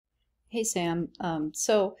Hey Sam,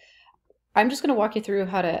 so I'm just going to walk you through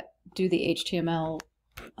how to do the HTML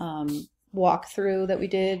walkthrough that we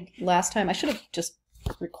did last time. I should have just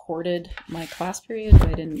recorded my class period, but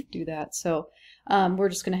I didn't do that. So we're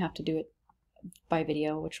just going to have to do it by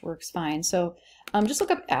video, which works fine. So just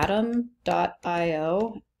look up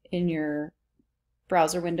atom.io in your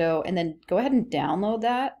browser window and then go ahead and download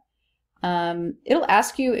that. It'll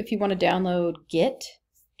ask you if you want to download Git.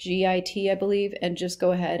 Git, I believe, and just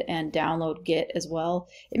go ahead and download Git as well.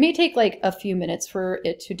 It may take like a few minutes for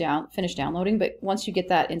it to finish downloading, but once you get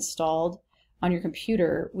that installed on your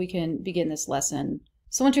computer, we can begin this lesson.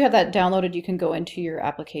 So once you have that downloaded, you can go into your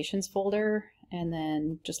applications folder and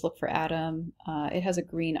then just look for Atom. It has a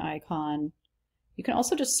green icon. You can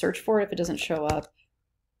also just search for it if it doesn't show up.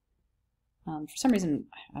 For some reason,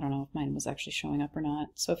 I don't know if mine was actually showing up or not.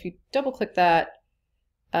 So if you double click that,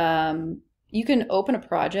 you can open a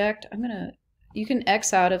project. You can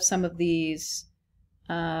X out of some of these.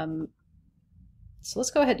 So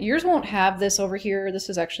let's go ahead. Yours won't have this over here. This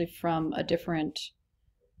is actually from a different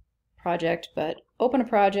project, but open a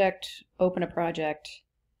project,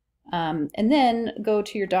 and then go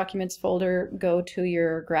to your documents folder, go to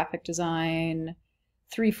your graphic design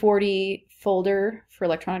 340 folder for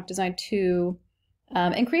electronic design 2,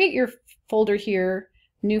 and create your folder here,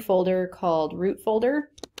 new folder called root folder.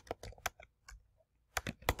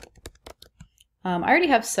 I already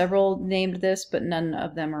have several named this, but none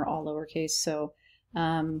of them are all lowercase, so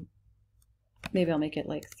maybe I'll make it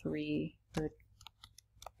like 3 or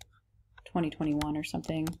 2021 or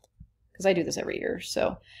something, because I do this every year.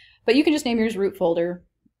 So, but you can just name yours root folder,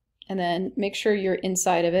 and then make sure you're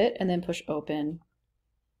inside of it, and then push open.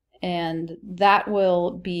 And that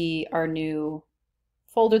will be our new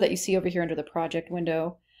folder that you see over here under the project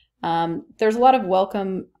window. There's a lot of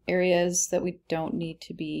welcome areas that we don't need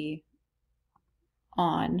to be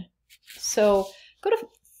on. So go to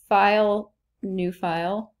File, New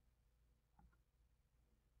File.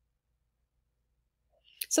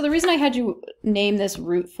 So the reason I had you name this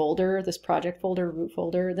root folder, this project folder, root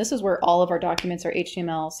folder, this is where all of our documents, our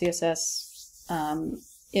HTML, CSS,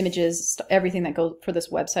 images, everything that goes for this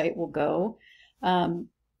website will go.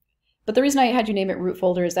 But the reason I had you name it root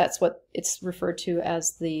folder is that's what it's referred to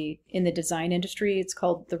as in the design industry. It's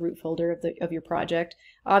called the root folder of your project.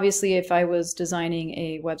 Obviously, if I was designing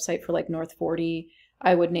a website for like North 40,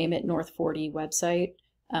 I would name it North 40 website.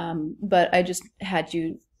 But I just had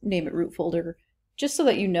you name it root folder just so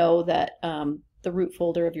that you know that the root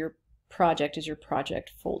folder of your project is your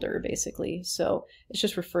project folder, basically. So it's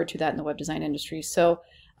just referred to that in the web design industry. So,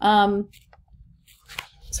 so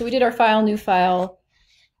we did our file, new file.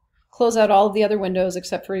 Close out all of the other windows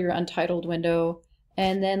except for your untitled window,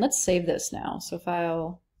 and then let's save this now. So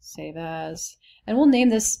File, Save As, and we'll name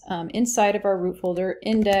this inside of our root folder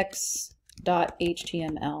index.html.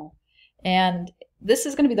 And this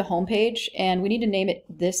is going to be the home page, and we need to name it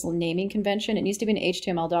this naming convention. It needs to be an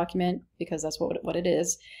HTML document because that's what it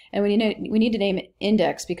is, and we need to name it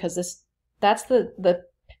index because that's the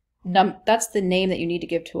name that you need to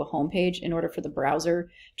give to a home page in order for the browser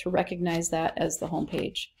to recognize that as the home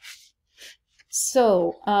page.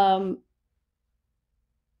 So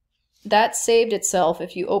that saved itself.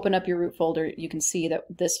 If you open up your root folder, you can see that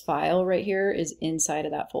this file right here is inside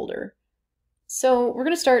of that folder. So we're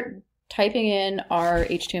going to start typing in our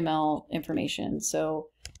HTML information. So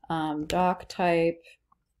doc type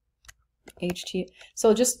HTML.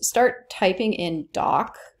 So just start typing in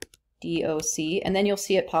doc, D-O-C, and then you'll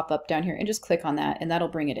see it pop up down here, and just click on that and that'll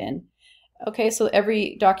bring it in. Okay, so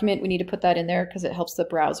every document we need to put that in there because it helps the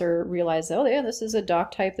browser realize, oh yeah, this is a doc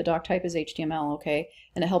type, the doc type is HTML, okay,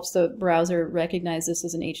 and it helps the browser recognize this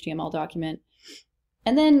as an HTML document.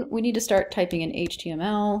 And then we need to start typing in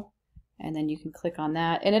HTML, and then you can click on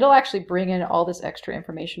that, and it'll actually bring in all this extra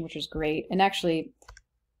information, which is great. And actually,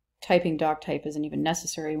 typing doc type isn't even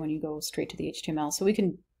necessary when you go straight to the HTML, so we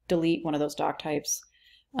can delete one of those doc types.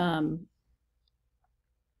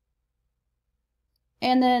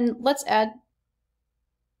 And then let's add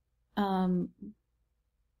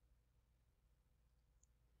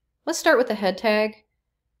let's start with the head tag.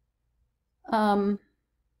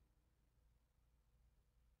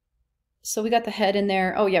 So we got the head in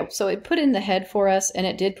there. Oh yeah, so it put in the head for us, and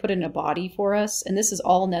it did put in a body for us, and this is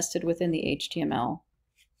all nested within the HTML.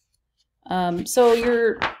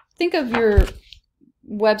 So think of your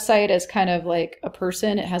website as kind of like a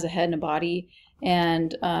person. It has a head and a body,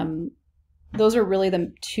 and those are really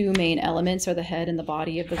the two main elements, are the head and the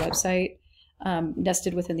body of the website,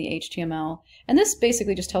 nested within the HTML. And this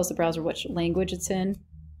basically just tells the browser which language it's in.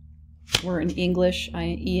 We're in English,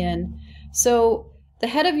 EN. So the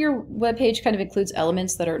head of your web page kind of includes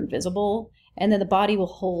elements that are invisible, and then the body will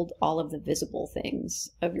hold all of the visible things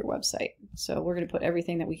of your website. So we're going to put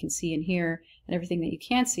everything that we can see in here, and everything that you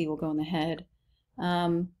can't see will go in the head.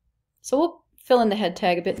 So we'll fill in the head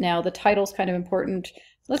tag a bit now. The title's kind of important.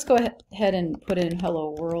 Let's go ahead and put in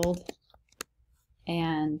Hello World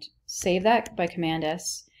and save that by Command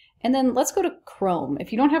S. And then let's go to Chrome.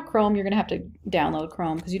 If you don't have Chrome, you're going to have to download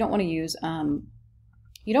Chrome because you don't want to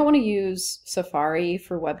use Safari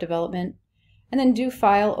for web development. And then do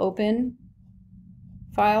File, Open,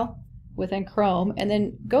 File within Chrome, and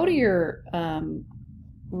then go to your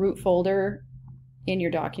root folder in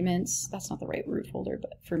your documents. That's not the right root folder,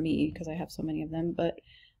 but for me, because I have so many of them, but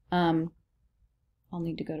I'll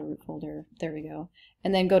need to go to root folder. There we go.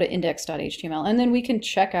 And then go to index.html. And then we can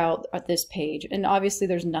check out this page. And obviously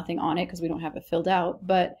there's nothing on it because we don't have it filled out,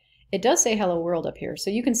 but it does say Hello World up here. So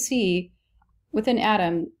you can see within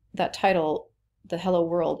Atom, that title, the Hello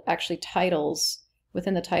World, actually titles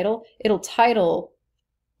within the title. It'll title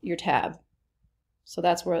your tab. So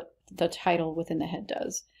that's what the title within the head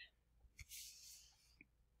does.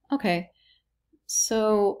 Okay,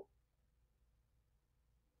 so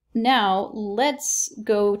now let's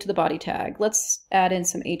go to the body tag. Let's add in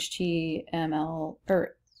some HTML,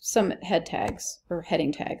 or some head tags, or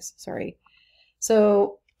heading tags, sorry.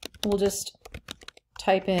 So we'll just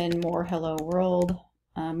type in more Hello World.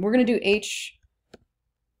 We're going to do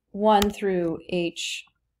H1 through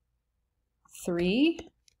H3.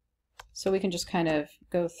 So we can just kind of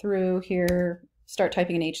go through here, start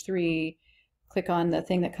typing in H3, click on the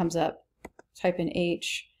thing that comes up, type in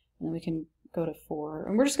H, and then we can go to 4.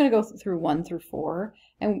 And we're just going to go through 1 through 4,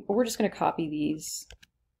 and we're just going to copy these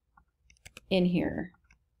in here.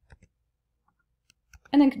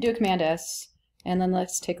 And then do a Command S, and then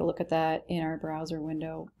let's take a look at that in our browser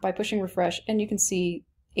window by pushing refresh, and you can see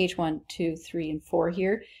H1, 2, 3, and 4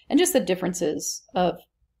 here, and just the differences of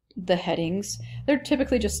the headings. They're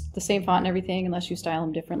typically just the same font and everything, unless you style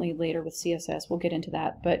them differently later with CSS. We'll get into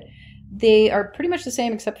that, but they are pretty much the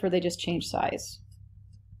same except for they just change size.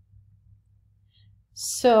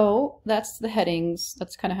 So that's the headings.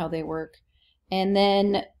 That's kind of how they work. And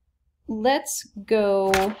then let's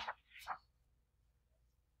go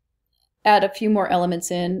add a few more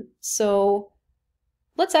elements in. So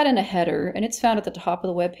let's add in a header, and it's found at the top of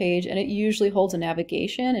the web page, and it usually holds a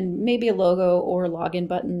navigation, and maybe a logo or login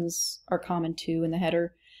buttons are common too in the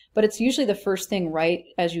header, but it's usually the first thing right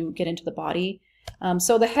as you get into the body.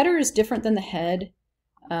 So the header is different than the head.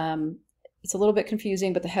 It's a little bit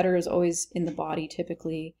confusing, but the header is always in the body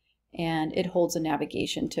typically, and it holds a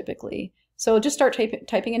navigation typically. So just start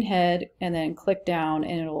typing in head, and then click down,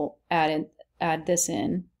 and it'll add this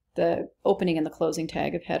in, the opening and the closing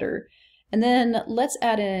tag of header. And then let's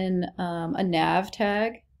add in a nav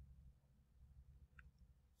tag.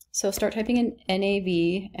 So start typing in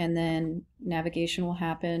NAV, and then navigation will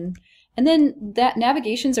happen. And then that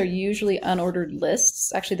navigations are usually unordered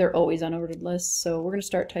lists. Actually, they're always unordered lists. So we're going to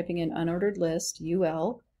start typing in unordered list,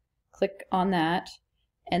 UL. Click on that.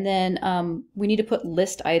 And then we need to put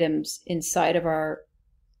list items inside of our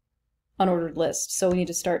unordered list. So we need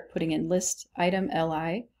to start putting in list item,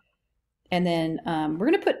 LI. And then we're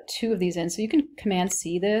going to put 2 of these in. So you can Command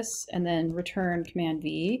C this and then return Command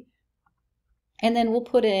V. And then we'll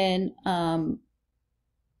put in,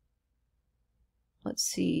 let's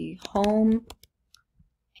see, home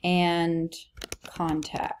and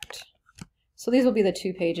contact. So these will be the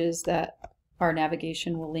 2 pages that our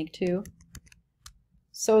navigation will link to.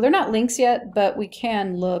 So they're not links yet, but we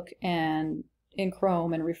can look and in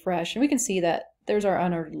Chrome and refresh, and we can see that there's our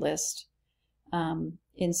unordered list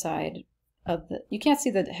inside of the, you can't see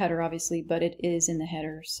the header obviously, but it is in the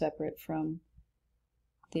header separate from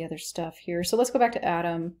the other stuff here. So let's go back to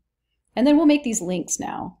Atom, and then we'll make these links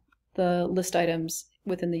now. The list items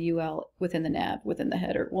within the UL, within the nav, within the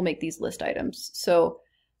header, we'll make these list items. So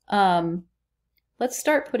let's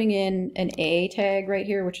start putting in an A tag right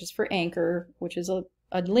here, which is for anchor, which is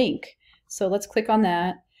a link. So let's click on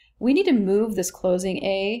that. We need to move this closing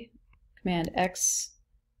A, Command X,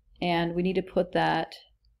 and we need to put that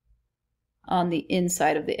on the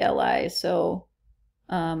inside of the LI. So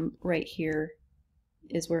right here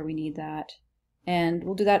is where we need that. And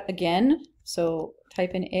we'll do that again. So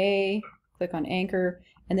type in A, click on anchor,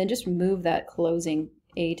 and then just move that closing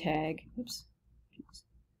A tag. Oops.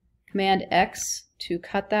 Command X to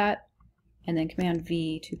cut that, and then Command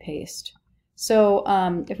V to paste. So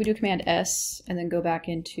if we do Command S and then go back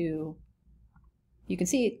into, you can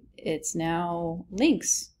see it's now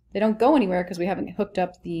links. They don't go anywhere because we haven't hooked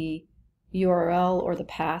up the URL or the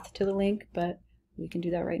path to the link, but we can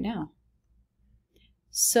do that right now.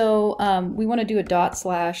 So we want to do a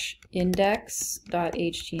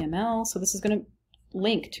 ./index.html. So this is going to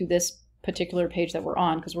link to this particular page that we're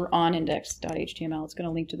on, because we're on index.html. It's going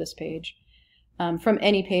to link to this page from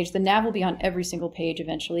any page. The nav will be on every single page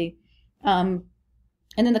eventually. And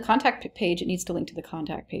then the contact page, it needs to link to the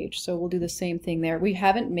contact page. So we'll do the same thing there. We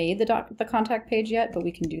haven't made the contact page yet, but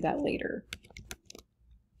we can do that later.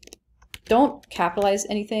 Don't capitalize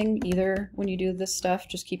anything either when you do this stuff.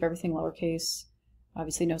 Just keep everything lowercase.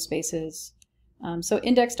 Obviously no spaces. So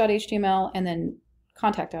index.html and then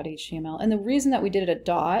contact.html. And the reason that we did it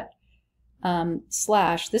a /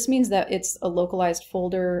 this means that it's a localized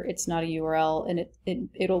folder, it's not a URL, and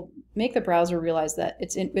it'll make the browser realize that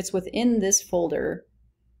it's within this folder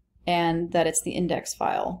and that it's the index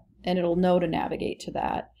file, and it'll know to navigate to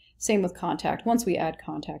that. Same with contact. Once we add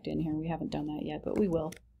contact in here, we haven't done that yet, but we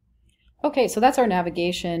will. Okay, so that's our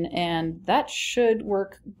navigation, and that should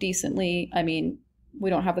work decently. I mean,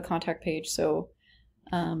 we don't have the contact page, so,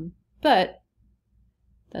 but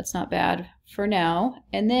that's not bad for now.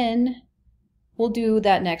 And then we'll do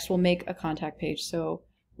that next. We'll make a contact page. So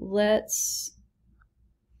let's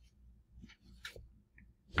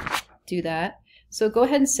do that. So go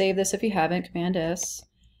ahead and save this if you haven't, Command S,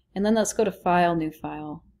 and then let's go to File, New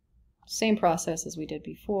File. Same process as we did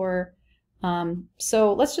before.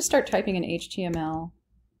 So let's just start typing in HTML.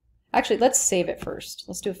 Actually, let's save it first.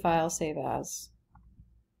 Let's do a File, Save As,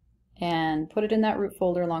 and put it in that root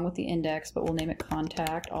folder along with the index, but we'll name it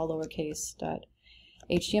contact, all lowercase,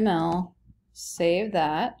 .html. Save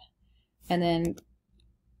that, and then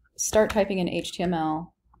start typing in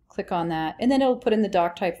HTML. Click on that, and then it'll put in the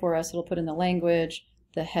doc type for us. It'll put in the language,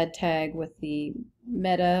 the head tag with the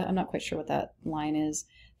meta. I'm not quite sure what that line is.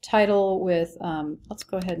 Title with, let's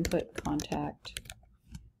go ahead and put contact.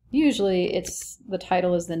 Usually it's, the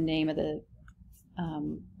title is the name of the,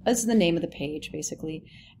 that's the name of the page basically.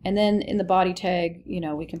 And then in the body tag, you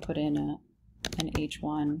know, we can put in an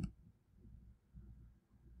H1.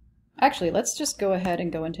 Actually, let's just go ahead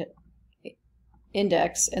and go into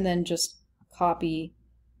index and then just copy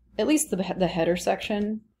at least the header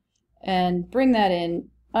section and bring that in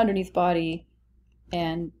underneath body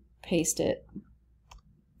and paste it.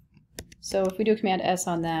 So if we do Command S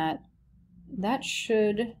on that, that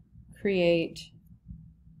should create,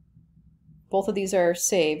 both of these are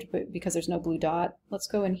saved, but because there's no blue dot, let's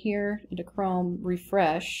go in here into Chrome,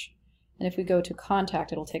 refresh, and if we go to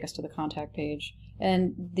contact, it'll take us to the contact page.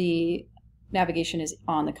 And the navigation is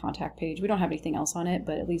on the contact page. We don't have anything else on it,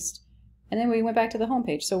 but at least, and then we went back to the home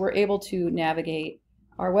page. So we're able to navigate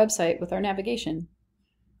our website with our navigation.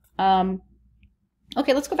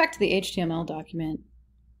 Okay, let's go back to the HTML document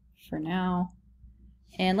for now.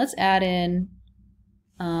 And let's add in,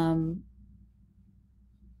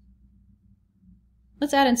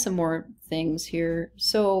 some more things here.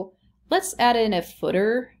 So let's add in a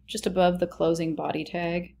footer just above the closing body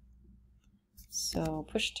tag. So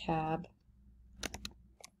push tab,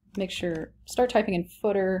 make sure, start typing in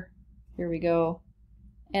footer, here we go.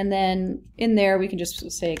 And then in there we can just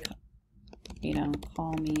say, you know,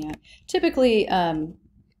 call me at. Typically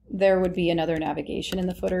there would be another navigation in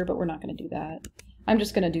the footer, but we're not going to do that. I'm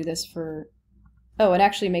just going to do this for, oh, and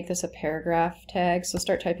actually make this a paragraph tag. So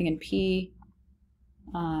start typing in P,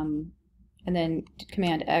 and then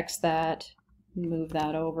Command X that, move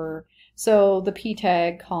that over. So the P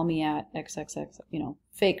tag, call me at XXX, you know,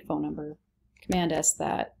 fake phone number. Command S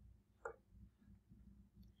that.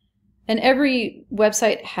 And every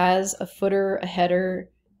website has a footer, a header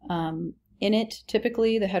in it.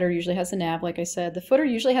 Typically, the header usually has the nav, like I said. The footer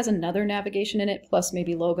usually has another navigation in it, plus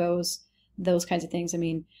maybe logos, those kinds of things. I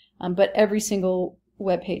mean, but every single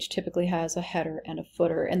web page typically has a header and a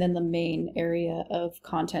footer, and then the main area of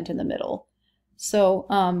content in the middle. So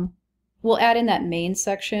we'll add in that main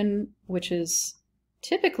section, which is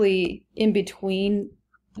typically in between,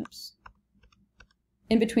 oops,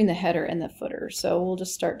 in between the header and the footer. So we'll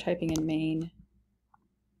just start typing in main.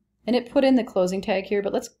 And it put in the closing tag here,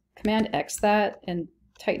 but let's Command X that and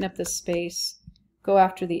tighten up this space. Go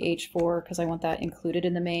after the H4 because I want that included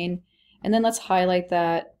in the main. And then let's highlight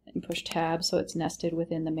that and push tab so it's nested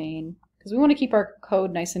within the main. Because we want to keep our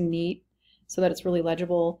code nice and neat so that it's really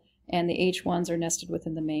legible. And the H1s are nested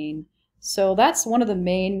within the main. So that's one of the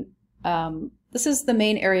main, this is the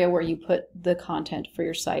main area where you put the content for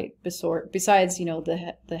your site, besides, you know,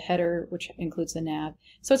 the header, which includes the nav.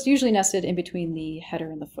 So it's usually nested in between the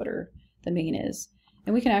header and the footer, the main is.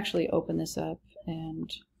 And we can actually open this up and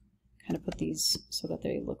kind of put these so that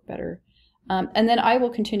they look better. And then I will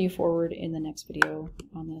continue forward in the next video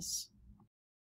on this.